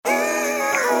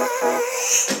Hi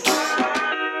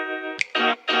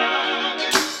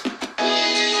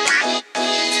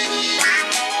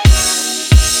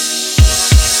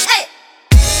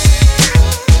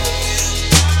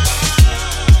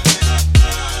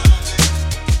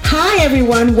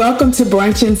everyone, welcome to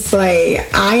Brunch and Slay.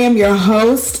 I am your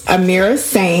host, Amira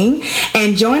Sain,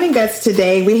 and joining us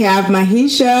today we have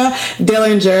Mahisha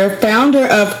Dellinger, founder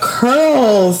of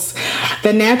Curls,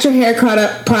 the natural hair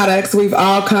products we've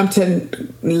all come to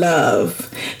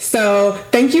love. So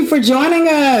thank you for joining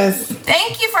us.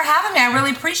 Thank you for having me. I really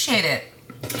appreciate it.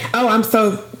 Oh, I'm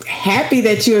so happy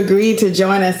that you agreed to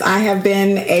join us. I have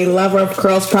been a lover of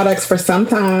Curls products for some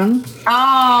time.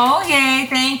 Oh, yay.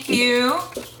 Thank you.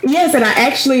 Yes, and I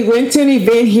actually went to an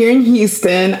event here in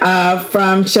Houston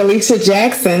from Shalisa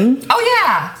Jackson. Oh,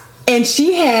 yeah. And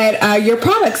she had your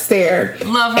products there.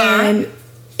 Love her. And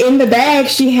in the bag,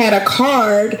 she had a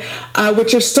card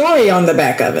with your story on the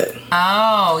back of it.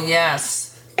 Oh,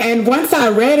 yes. And once I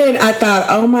read it, I thought,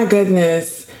 oh my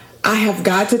goodness, I have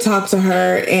got to talk to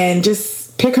her and just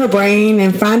pick her brain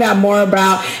and find out more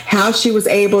about how she was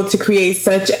able to create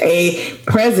such a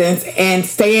presence and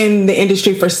stay in the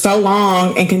industry for so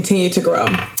long and continue to grow.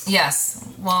 Yes.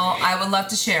 Well, I would love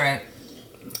to share it.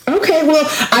 Okay, well,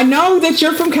 I know that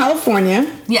you're from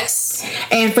California. Yes.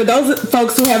 And for those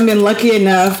folks who haven't been lucky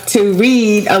enough to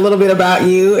read a little bit about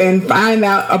you and find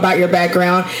out about your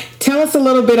background, tell us a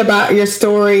little bit about your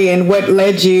story and what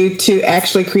led you to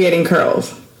actually creating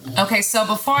Curls. Okay, so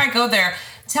before I go there,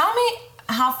 tell me,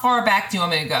 how far back do you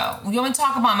want me to go? You want me to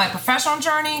talk about my professional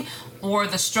journey or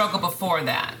the struggle before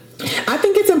that? I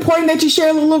think it's important that you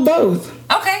share a little of both.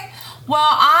 Okay. Well,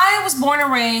 I was born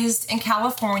and raised in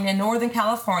California, Northern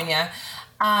California,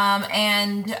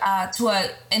 in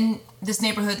this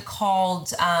neighborhood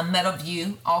called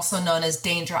Meadowview, also known as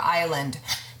Danger Island.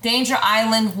 Danger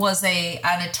Island was a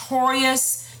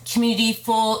notorious community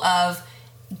full of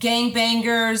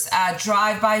gangbangers,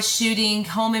 drive-by shooting,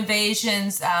 home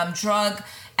invasions, drug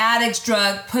addicts,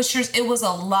 drug pushers. It was a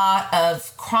lot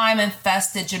of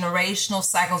crime-infested generational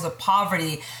cycles of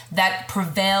poverty that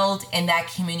prevailed in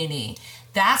that community.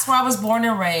 That's where I was born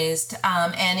and raised,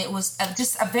 and it was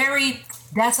just a very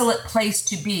desolate place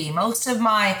to be. Most of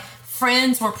my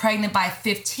friends were pregnant by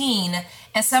 15,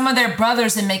 and some of their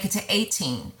brothers didn't make it to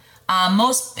 18.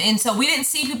 And so we didn't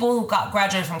see people who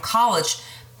graduated from college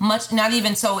much, not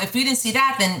even so. If we didn't see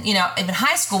that, then even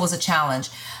high school was a challenge.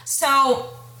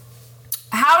 So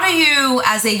how do you,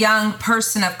 as a young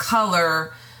person of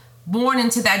color born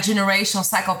into that generational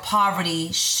cycle of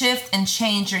poverty, shift and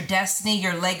change your destiny,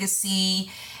 your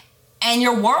legacy, and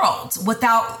your world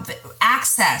without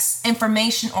access,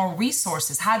 information, or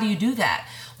resources? How do you do that?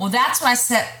 Well, that's what I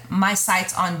set my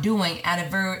sights on doing at a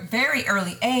very, very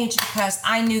early age, because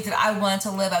I knew that I wanted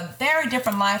to live a very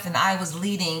different life than I was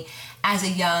leading as a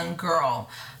young girl.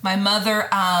 My mother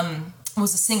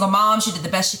was a single mom. She did the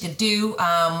best she could do.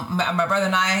 My brother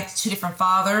and I had two different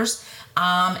fathers.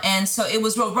 And so it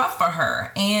was real rough for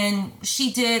her. And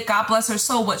she did, God bless her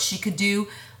soul, what she could do.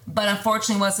 But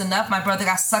unfortunately wasn't enough. My brother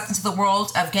got sucked into the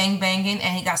world of gangbanging,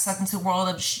 and he got sucked into the world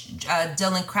of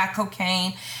dealing crack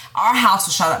cocaine. Our house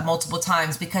was shot up multiple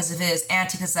times because of his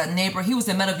antics as a neighbor. He was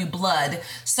in Meadowview blood.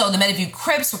 So the Meadowview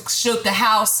Crips would shoot the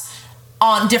house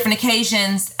on different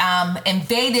occasions,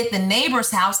 invaded the neighbor's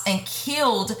house and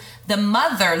killed the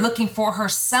mother looking for her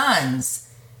sons.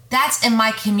 That's in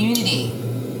my community.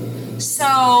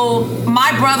 So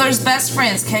my brother's best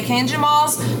friends, KK and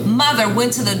Jamal's mother,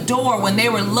 went to the door when they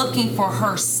were looking for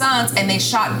her sons, and they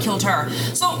shot and killed her.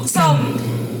 So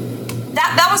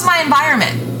that was my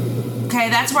environment. Okay,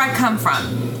 that's where I come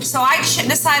from. So I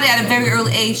decided at a very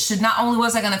early age to not only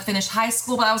was I going to finish high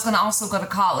school, but I was going to also go to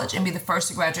college and be the first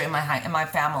to graduate in my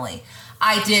family.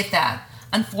 I did that.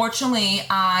 Unfortunately,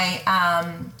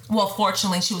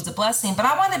 fortunately, she was a blessing, but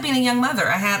I wanted to be a young mother.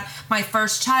 I had my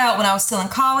first child when I was still in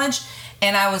college,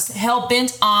 and I was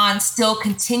hell-bent on still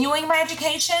continuing my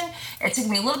education. It took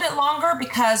me a little bit longer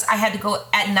because I had to go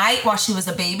at night while she was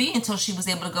a baby until she was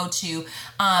able to go to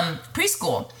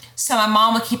preschool. So my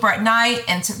mom would keep her at night,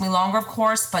 and it took me longer, of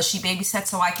course, but she babysat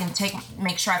so I can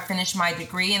make sure I finished my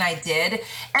degree, and I did.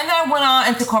 And then I went on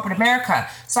into corporate America.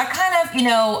 So I kind of,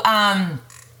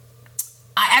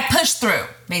 I pushed through,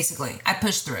 basically. I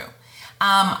pushed through.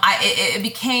 It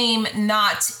became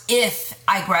not if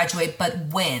I graduate, but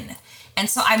when. And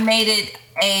so I made it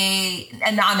a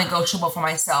non-negotiable for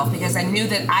myself, because I knew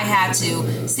that I had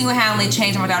to single-handedly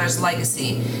change my daughter's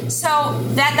legacy. So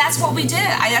that's what we did.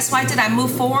 That's what I did. I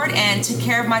moved forward and took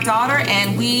care of my daughter,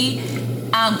 and we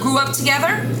grew up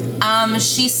together.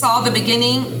 She saw the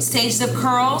beginning stages of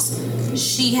Curls.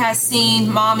 she has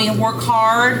seen mommy work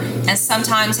hard and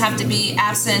sometimes have to be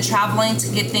absent and traveling to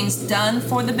get things done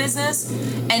for the business.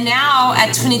 And now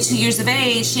at 22 years of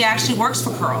age, she actually works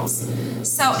for Curls.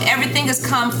 So everything has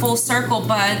come full circle,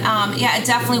 but it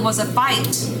definitely was a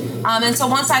fight. And so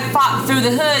once I fought through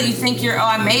the hood, you think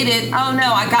I made it. Oh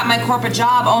no, I got my corporate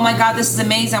job. Oh my God, this is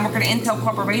amazing. I'm working at Intel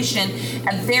Corporation,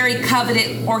 a very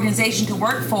coveted organization to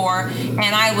work for.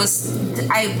 And I was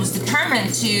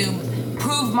determined to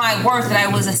prove my worth, that I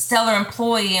was a stellar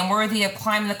employee and worthy of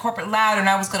climbing the corporate ladder, and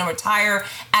I was going to retire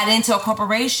at Intel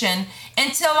Corporation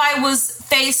until I was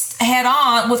faced head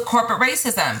on with corporate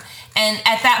racism. And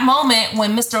at that moment,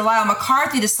 when Mr. Lyle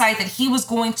McCarthy decided that he was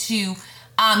going to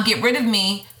get rid of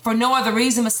me for no other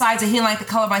reason besides that he didn't like the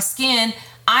color of my skin,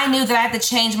 I knew that I had to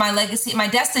change my legacy, my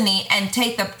destiny, and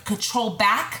take the control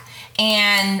back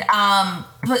and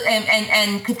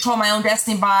control my own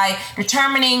destiny by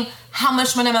determining how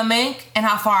much money I make and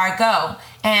how far I go.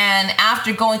 And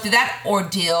after going through that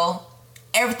ordeal,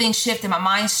 everything shifted. My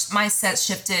mindset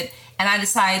shifted, and I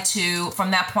decided to,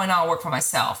 from that point on, work for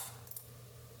myself.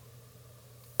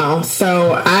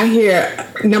 So I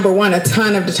hear, number one, a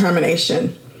ton of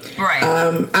determination. Right.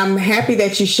 I'm happy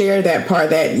that you shared that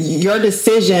part, that your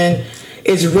decision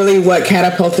is really what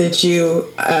catapulted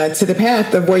you to the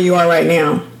path of where you are right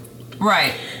now.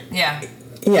 Right. Yeah.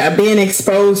 Yeah, being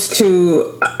exposed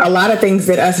to a lot of things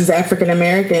that us as African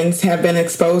Americans have been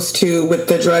exposed to with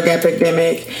the drug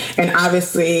epidemic and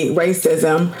obviously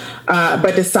racism,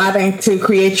 but deciding to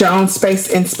create your own space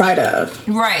in spite of.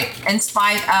 Right, in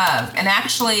spite of. And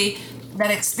actually,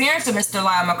 that experience of Mr.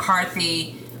 Lyle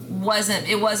McCarthy wasn't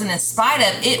in spite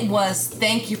of. It was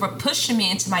thank you for pushing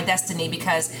me into my destiny,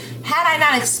 because had I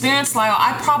not experienced Lyle,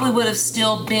 I probably would have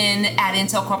still been at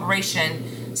Intel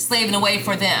Corporation slaving away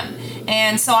for them.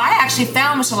 And so I actually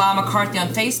found Mr. Lyle McCarthy on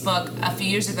Facebook a few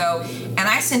years ago, and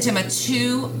I sent him a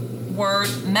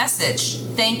 2-word message,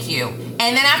 thank you.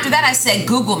 And then after that I said,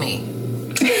 Google me.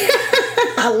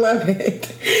 I love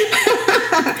it.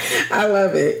 I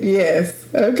love it. Yes.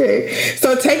 Okay.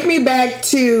 So take me back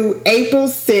to April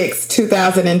 6,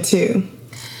 2002.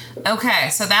 Okay,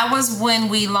 so that was when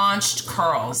we launched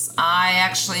Curls. I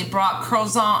actually brought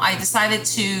Curls on. I decided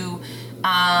to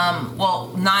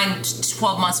 9 to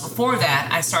 12 months before that,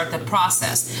 I started the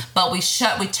process. But we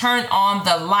turned on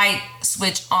the light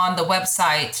switch on the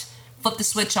website, flipped the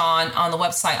switch on the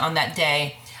website on that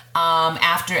day,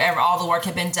 after all the work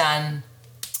had been done.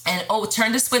 And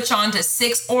turned the switch on to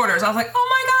 6 orders. I was like, oh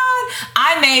my God,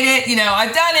 I made it.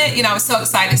 I've done it. I was so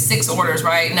excited. 6 orders,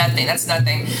 right? Nothing. That's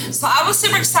nothing. So I was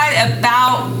super excited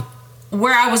about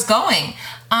where I was going.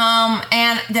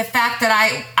 And the fact that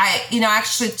I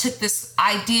actually took this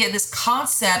idea, this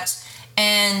concept,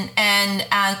 and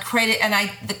created,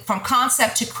 from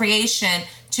concept to creation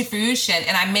to fruition,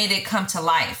 and I made it come to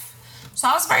life. So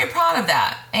I was very proud of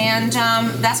that, and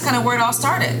that's kind of where it all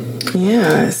started.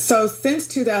 Yeah. So since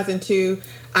 2002,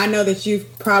 I know that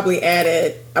you've probably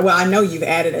added. Well, I know you've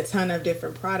added a ton of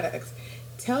different products.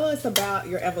 Tell us about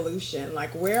your evolution.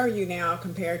 Like, where are you now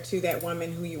compared to that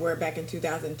woman who you were back in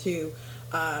 2002?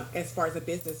 As far as a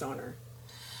business owner?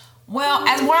 Well,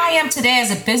 as where I am today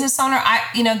as a business owner,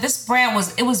 this brand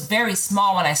was very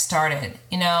small when I started.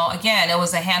 Again, it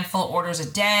was a handful of orders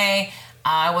a day.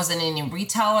 I wasn't in any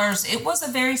retailers. It was a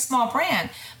very small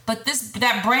brand, but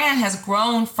that brand has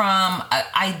grown from an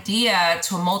idea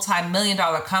to a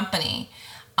multi-million-dollar company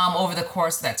over the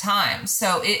course of that time.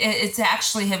 So it's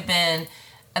actually have been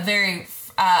a very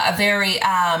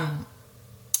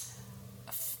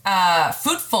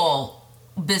fruitful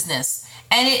business.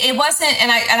 And it wasn't,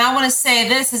 and I want to say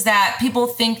this, is that people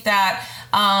think that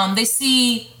they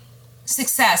see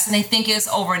success and they think it's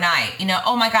overnight.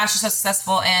 Oh my gosh, you're so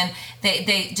successful, and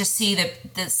they just see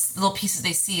this little pieces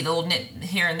they see, the little nit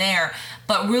here and there.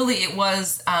 But really it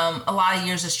was a lot of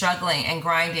years of struggling and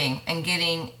grinding and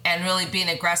really being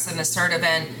aggressive and assertive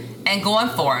and going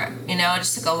for it. It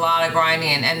just took a lot of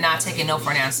grinding and not taking no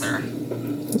for an answer.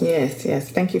 Yes.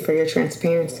 Thank you for your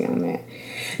transparency on that.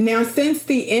 Now, since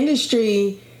the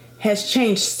industry has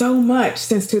changed so much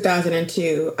since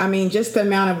 2002, I mean, just the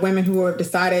amount of women who have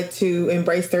decided to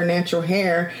embrace their natural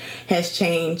hair has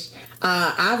changed.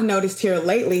 I've noticed here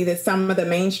lately that some of the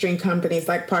mainstream companies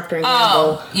like Procter &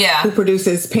 Gamble, who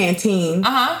produces Pantene,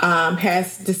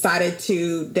 has decided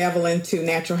to delve into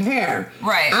natural hair.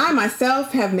 Right. I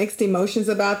myself have mixed emotions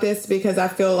about this, because I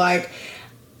feel like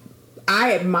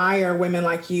I admire women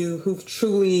like you who've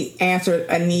truly answered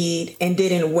a need and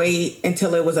didn't wait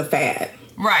until it was a fad.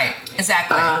 Right,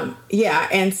 exactly.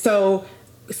 And so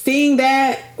seeing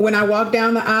that when I walk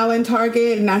down the aisle in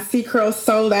Target and I see Curls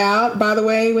sold out, by the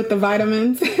way, with the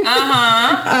vitamins.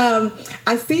 I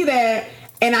see that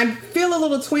and I feel a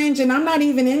little twinge, and I'm not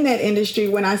even in that industry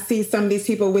when I see some of these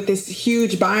people with this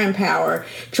huge buying power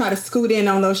try to scoot in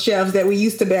on those shelves that we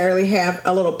used to barely have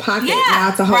a little pocket. Now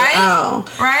it's a whole aisle.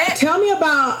 Right. Tell me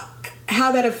about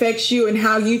how that affects you and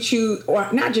how you choose,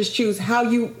 or not just choose, how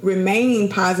you remain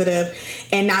positive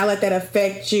and not let that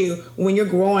affect you when you're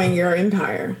growing your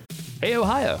empire. Hey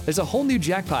Ohio, there's a whole new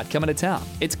jackpot coming to town.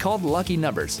 It's called Lucky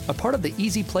Numbers, a part of the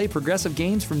Easy Play progressive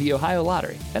games from the Ohio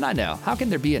Lottery. And I know, how can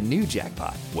there be a new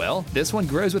jackpot? Well, this one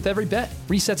grows with every bet.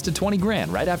 Resets to 20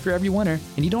 grand right after every winner,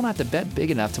 and you don't have to bet big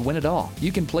enough to win it all.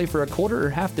 You can play for a quarter or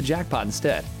half the jackpot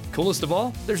instead. Coolest of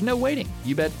all, there's no waiting.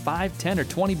 You bet 5, 10, or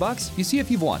 20 bucks, you see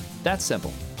if you've won. That's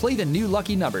simple. Play the new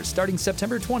Lucky Numbers starting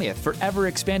September 20th for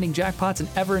ever-expanding jackpots and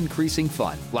ever-increasing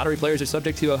fun. Lottery players are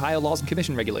subject to Ohio laws and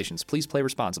commission regulations. Please play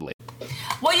responsibly.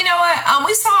 Well, you know what?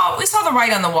 We saw the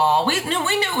writing on the wall. We knew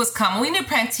it was coming. We knew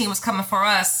Pantene was coming for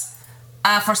us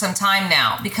for some time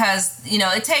now, because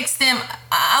it takes them,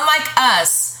 unlike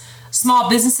us, small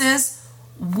businesses.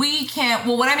 We can't.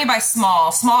 Well, what I mean by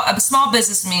small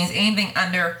business means anything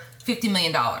under $50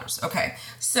 million. Okay,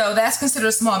 so that's considered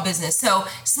a small business. So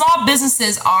small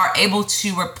businesses are able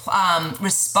to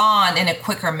respond in a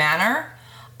quicker manner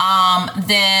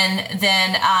than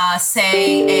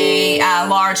say a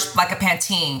large, like a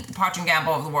Pantene, Procter &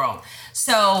 Gamble of the world.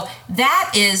 So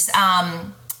that is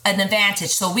an advantage.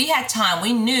 So we had time.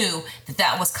 We knew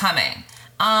that was coming.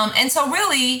 And so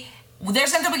really,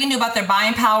 there's nothing we can do about their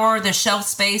buying power, their shelf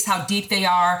space, how deep they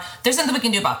are. There's nothing we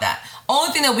can do about that.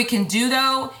 Only thing that we can do,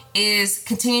 though, is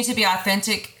continue to be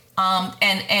authentic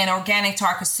and organic to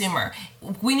our consumer.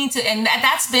 We need to, and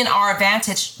that's been our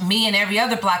advantage, me and every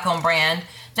other Black-owned brand.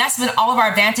 That's been all of our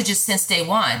advantages since day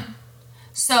one.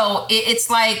 So it's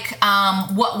like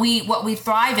what we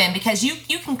thrive in, because you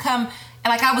can come. And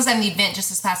like, I was at an event just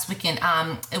this past weekend.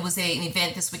 It was an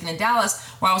event this weekend in Dallas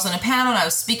where I was on a panel and I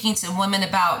was speaking to women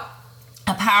about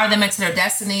empower them into their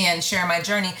destiny and share my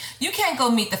journey. You can't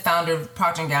go meet the founder of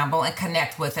Procter & Gamble and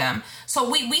connect with him. So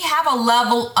we have a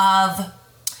level of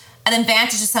an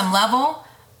advantage to some level.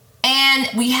 And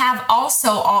we have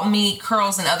also me,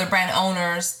 Curls, and other brand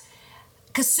owners,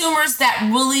 consumers that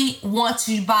really want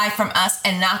to buy from us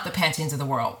and not the Pantenes of the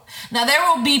world. Now, there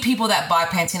will be people that buy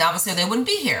Pantene, obviously, or they wouldn't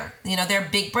be here. They're a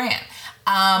big brand.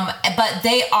 But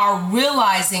they are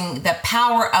realizing the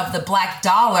power of the Black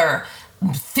dollar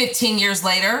 15 years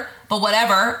later. But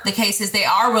whatever the case is, they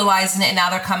are realizing it, and now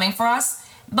they're coming for us.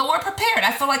 But we're prepared.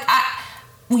 I feel like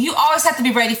you always have to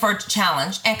be ready for a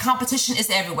challenge, and competition is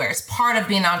everywhere. It's part of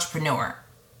being an entrepreneur.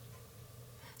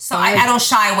 So I don't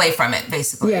shy away from it,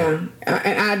 basically. Yeah,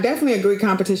 and I definitely agree.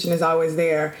 Competition is always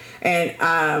there. And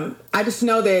I just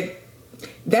know that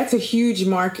that's a huge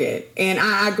market. And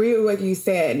I agree with what you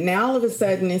said. Now, all of a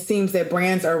sudden, it seems that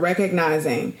brands are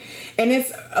recognizing. And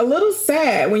it's a little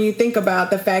sad when you think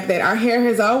about the fact that our hair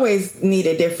has always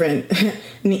needed different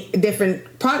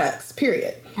products,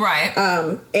 period. Right.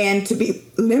 And to be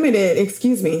limited,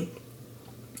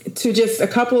 to just a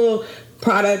couple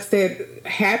products that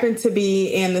happen to be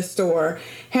in the store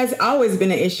has always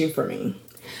been an issue for me.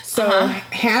 So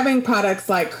having products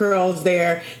like Curls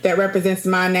there that represents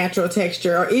my natural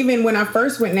texture, or even when I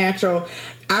first went natural,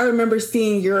 I remember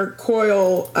seeing your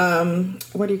coil,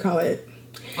 what do you call it?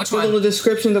 Which the one? Little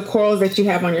descriptions of coils that you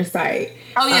have on your site.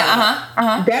 Oh,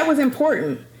 yeah, That was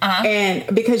important.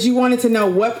 And because you wanted to know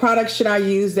what products should I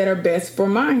use that are best for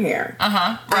my hair.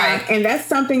 Right. And that's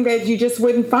something that you just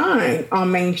wouldn't find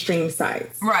on mainstream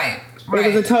sites. Right.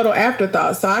 It was a total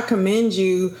afterthought. So I commend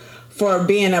you for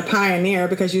being a pioneer,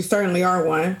 because you certainly are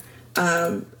one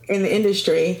in the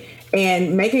industry,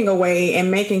 and making a way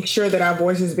and making sure that our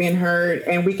voice is being heard,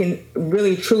 and we can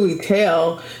really truly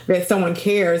tell that someone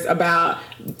cares about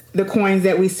the coins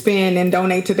that we spend and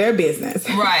donate to their business.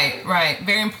 Right.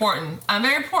 Very important.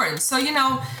 Very important. So,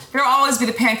 there'll always be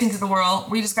the Pantenes of the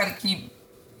world. We just got to keep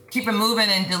it moving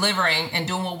and delivering and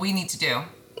doing what we need to do.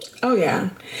 Oh,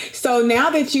 yeah. So now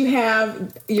that you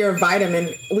have your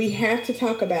vitamin, we have to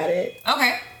talk about it.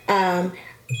 Okay.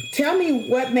 Tell me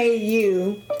what made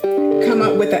you come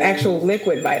up with the actual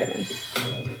liquid vitamin.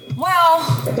 Well,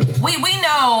 we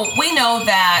know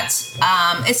that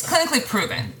it's clinically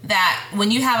proven that when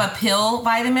you have a pill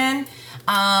vitamin,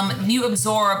 you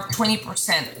absorb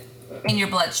 20% in your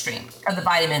bloodstream of the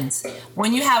vitamins.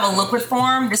 When you have a liquid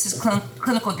form, this is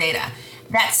clinical data.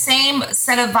 That same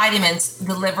set of vitamins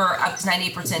deliver up to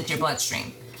 98% to your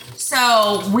bloodstream.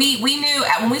 So we knew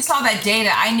when we saw that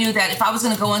data, I knew that if I was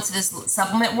going to go into this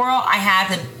supplement world, I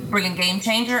had to bring a game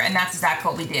changer, and that's exactly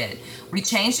what we did. We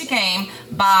changed the game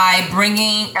by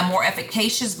bringing a more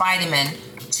efficacious vitamin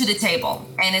to the table,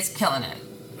 and it's killing it.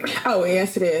 Oh,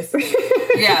 yes, it is.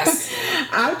 Yes.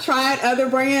 I've tried other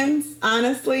brands,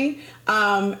 honestly,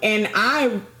 and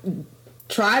I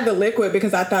tried the liquid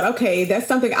because I thought, okay, that's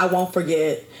something I won't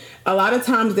forget. A lot of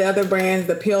times the other brands,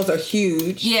 the pills are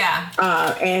huge. Yeah.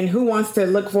 And who wants to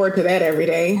look forward to that every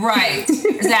day? Right.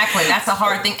 Exactly. That's a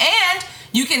hard thing. And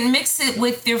you can mix it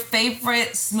with your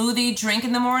favorite smoothie drink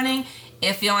in the morning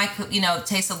if you don't like, the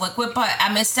taste of liquid. But I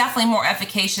mean, it's definitely a more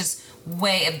efficacious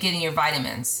way of getting your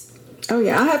vitamins. Oh,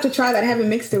 yeah. I'll have to try that. I haven't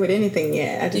mixed it with anything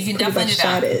yet. I just you can definitely do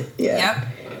that. It. Yeah.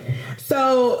 Yep.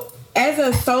 So as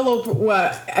a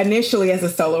initially as a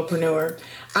solopreneur,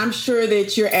 I'm sure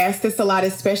that you're asked this a lot,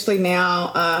 especially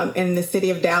now in the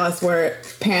city of Dallas, where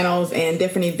panels and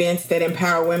different events that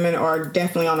empower women are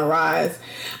definitely on the rise.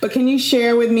 But can you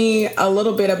share with me a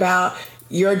little bit about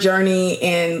your journey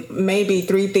and maybe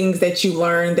 3 things that you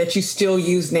learned that you still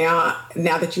use now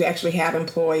that you actually have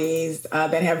employees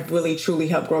that have really, truly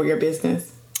helped grow your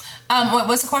business?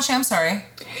 What's the question? I'm sorry.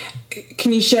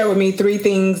 Can you share with me 3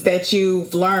 things that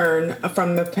you've learned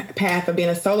from the path of being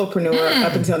a solopreneur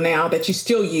up until now that you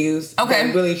still use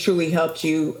that really, truly helped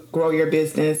you grow your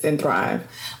business and thrive?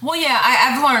 Well, yeah,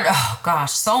 I've learned,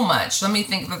 so much. Let me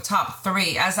think of the top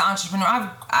 3. As an entrepreneur,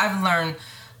 I've learned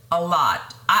a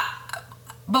lot.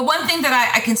 But one thing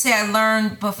that I can say I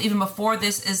learned even before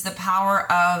this is the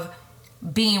power of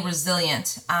being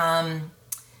resilient.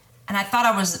 And I thought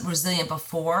I was resilient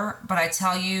before, but I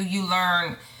tell you, you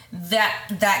learn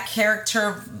that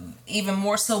character even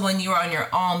more so when you're on your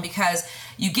own, because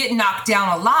you get knocked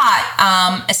down a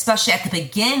lot, especially at the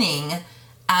beginning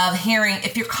of hearing.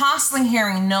 If you're constantly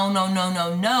hearing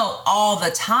no all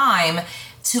the time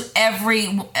to every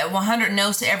 100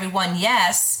 no's to every one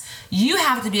yes, you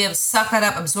have to be able to suck that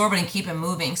up, absorb it, and keep it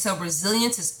moving. So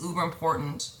resilience is uber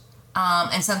important.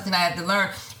 And something I had to learn.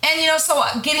 And, so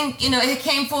getting, it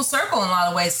came full circle in a lot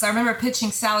of ways. So I remember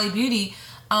pitching Sally Beauty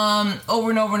over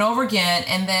and over and over again.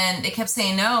 And then they kept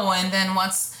saying no. And then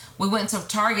once we went to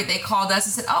Target, they called us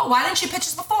and said, oh, why didn't you pitch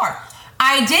us before?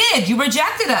 I did. You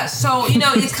rejected us. So,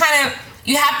 it's kind of,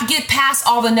 you have to get past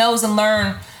all the no's and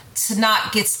learn to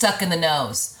not get stuck in the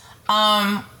no's.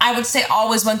 I would say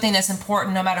always one thing that's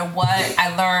important no matter what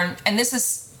I learned, and this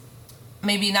is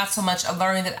maybe not so much a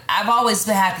learning that I've always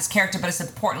had this character, but it's an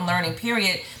important learning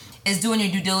period, is doing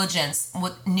your due diligence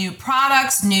with new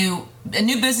products, a new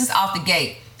business out the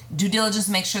gate. Due diligence,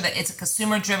 make sure that it's a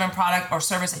consumer-driven product or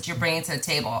service that you're bringing to the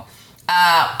table.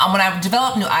 When I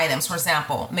develop new items, for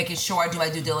example, making sure I do my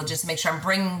due diligence, make sure I'm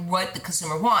bringing what the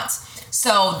consumer wants.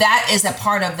 So that is a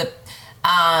part of the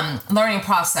learning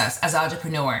process as an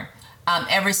entrepreneur.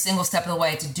 Every single step of the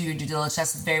way to do your due diligence,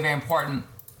 that's very, very important.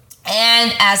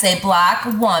 And as a Black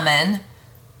woman,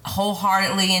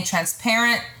 wholeheartedly and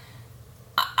transparent,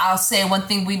 I'll say one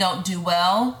thing we don't do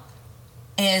well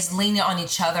is leaning on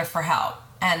each other for help.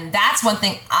 And that's one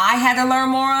thing I had to learn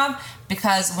more of,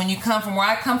 because when you come from where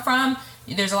I come from,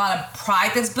 there's a lot of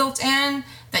pride that's built in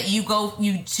that you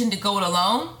tend to go it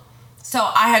alone. So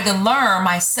I had to learn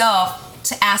myself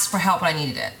to ask for help when I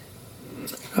needed it.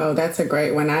 Oh, that's a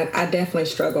great one. I definitely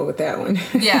struggle with that one.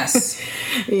 Yes.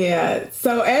 Yeah.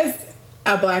 So as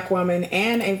a Black woman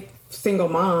and a single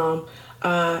mom,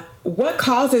 what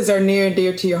causes are near and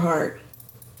dear to your heart?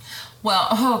 Well,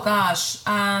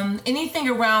 anything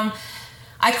around,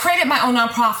 I created my own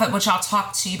nonprofit, which I'll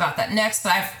talk to you about that next,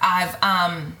 but I've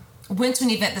went to an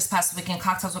event this past weekend,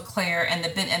 Cocktails with Claire, and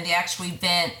the actual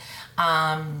event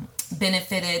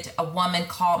benefited a woman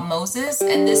called Moses,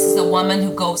 and this is a woman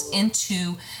who goes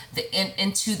into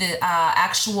the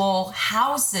actual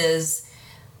houses,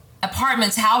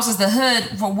 apartments, houses, the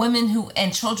hood for women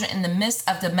and children in the midst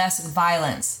of domestic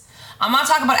violence. I'm not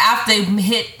talking about after they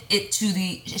hit it to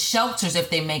the shelters if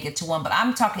they make it to one, but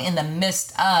I'm talking in the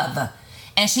midst of.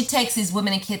 And she takes these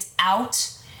women and kids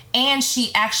out. And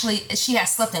she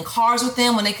has slept in cars with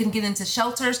them when they couldn't get into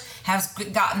shelters, has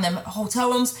gotten them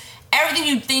hotel rooms. Everything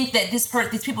you think that these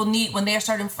people need when they are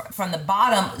starting from the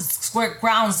bottom, square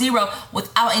ground zero,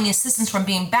 without any assistance from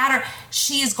being battered,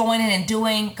 she is going in and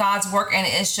doing God's work, and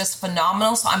it's just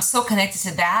phenomenal. So I'm so connected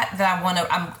to that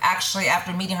I'm actually,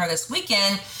 after meeting her this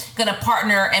weekend, gonna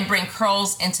partner and bring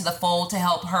Curls into the fold to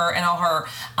help her and all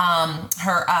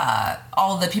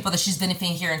all of the people that she's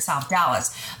benefiting here in South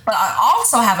Dallas. But I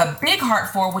also have a big heart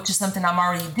for, which is something I'm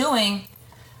already doing,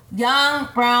 young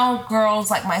brown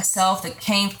girls like myself that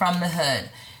came from the hood.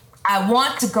 I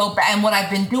want to go back, and what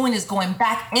I've been doing is going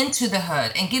back into the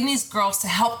hood and getting these girls to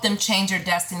help them change their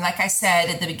destiny. Like I said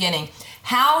at the beginning,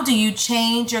 how do you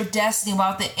change your destiny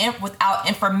without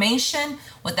information,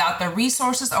 without the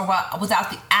resources, or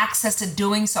without the access to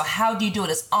doing so? How do you do it?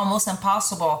 It's almost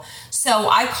impossible. So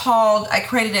I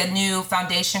created a new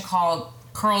foundation called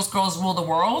Curls Girls Rule the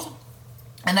World.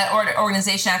 And that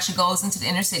organization actually goes into the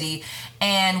inner city,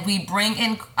 and we bring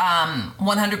in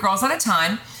 100 girls at a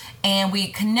time, and we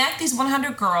connect these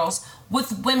 100 girls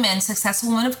with women, successful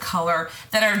women of color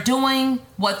that are doing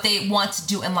what they want to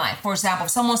do in life. For example,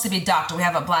 if someone wants to be a doctor, we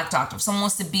have a black doctor. If someone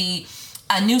wants to be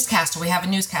a newscaster, we have a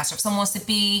newscaster. If someone wants to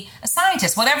be a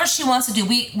scientist, whatever she wants to do,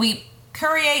 we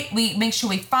curate, we make sure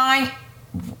we find,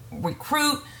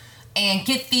 recruit, and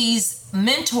get these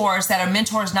mentors that are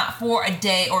mentors not for a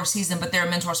day or a season, but they're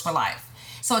mentors for life.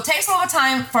 So it takes a lot of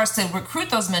time for us to recruit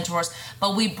those mentors,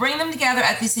 but we bring them together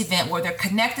at this event where they're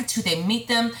connected to, they meet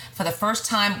them for the first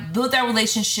time, build that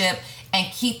relationship,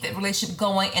 and keep that relationship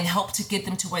going and help to get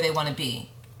them to where they want to be.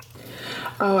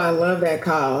 Oh, I love that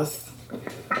cause.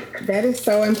 That is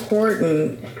so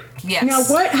important. Yes. Now,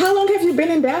 how long have you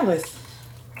been in Dallas?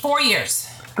 4 years.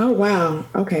 Oh, wow.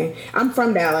 Okay. I'm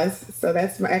from Dallas, so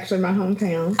that's actually my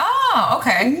hometown. Oh,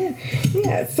 okay.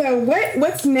 Yeah. So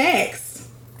what's next?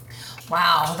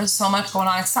 Wow, there's so much going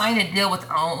on. I signed a deal with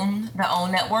the OWN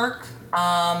network.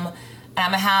 And I'm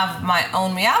going to have my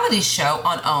own reality show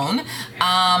on OWN.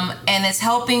 And it's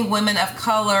helping women of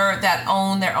color that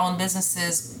own their own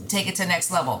businesses take it to the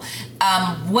next level.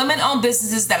 Women-owned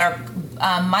businesses that are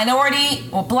minority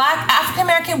or Black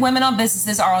African-American women-owned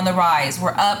businesses are on the rise.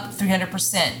 We're up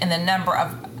 300% in the number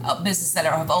of businesses that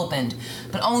have opened.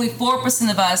 But only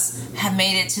 4% of us have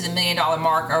made it to the $1 million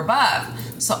mark or above.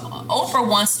 So Oprah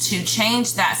wants to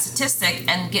change that statistic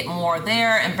and get more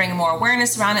there and bring more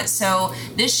awareness around it. So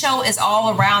this show is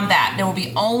all around that. There will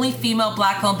be only female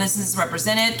Black-owned businesses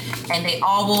represented, and they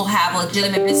all will have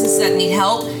legitimate businesses that need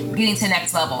help getting to the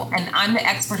next level. And I'm the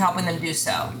expert helping them do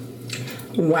so.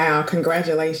 Wow,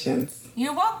 congratulations.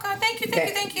 You're welcome. Thank you.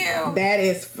 That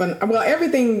is fun. Well,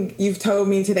 everything you've told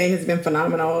me today has been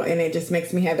phenomenal, and it just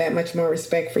makes me have that much more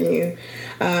respect for you.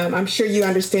 I'm sure you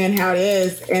understand how it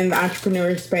is in the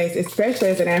entrepreneurial space, especially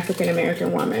as an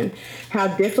African-American woman, how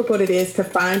difficult it is to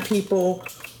find people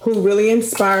who really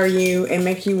inspire you and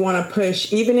make you want to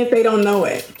push, even if they don't know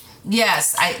it.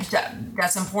 Yes,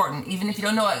 that's important. Even if you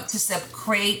don't know it, just to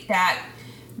create that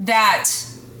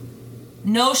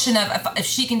notion of if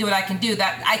she can do it, I can do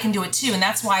that. I can do it too, and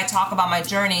that's why I talk about my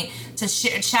journey to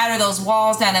shatter those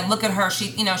walls down and look at her.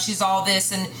 She's all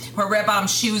this and her red bottom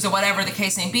shoes or whatever the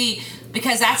case may be,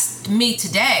 because that's me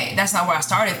today. That's not where I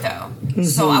started though. Mm-hmm.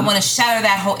 So I want to shatter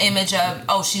that whole image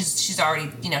of she's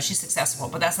already she's successful,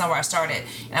 but that's not where I started.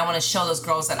 And I want to show those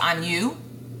girls that I'm you.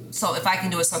 So if I can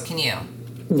do it, so can you.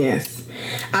 Yes,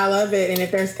 I love it. And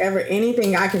if there's ever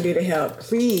anything I can do to help,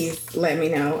 please let me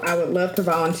know. I would love to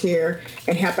volunteer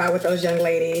and help out with those young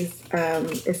ladies,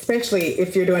 especially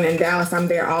if you're doing it in Dallas. I'm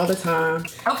there all the time.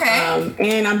 Okay.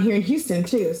 And I'm here in Houston,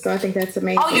 too. So I think that's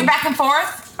amazing. Oh, you're back and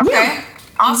forth? Okay. Yeah.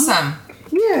 Awesome.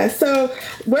 Mm-hmm. Yeah. So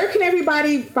where can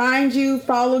everybody find you,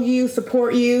 follow you,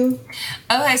 support you?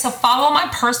 Okay. So follow my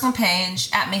personal page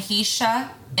at Mahisha,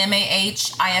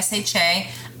 Mahisha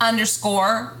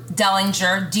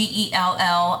 _Dellinger,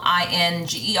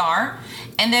 Dellinger.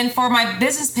 And then for my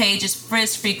business page is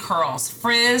Frizz Free Curls.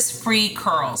 Frizz Free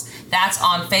Curls. That's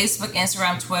on Facebook,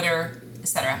 Instagram, Twitter,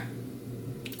 etc.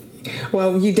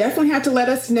 Well, you definitely have to let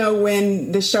us know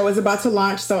when the show is about to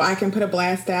launch so I can put a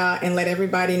blast out and let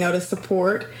everybody know to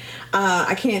support.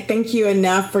 I can't thank you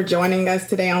enough for joining us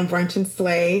today on Brunch and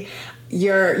Slay.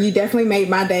 You definitely made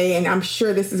my day, and I'm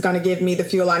sure this is going to give me the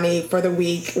fuel I need for the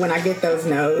week when I get those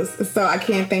no's. So I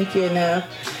can't thank you enough.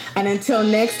 And until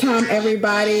next time,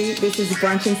 everybody, this is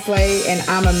Brunch and Slay, and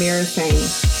I'm Amira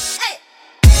Sane.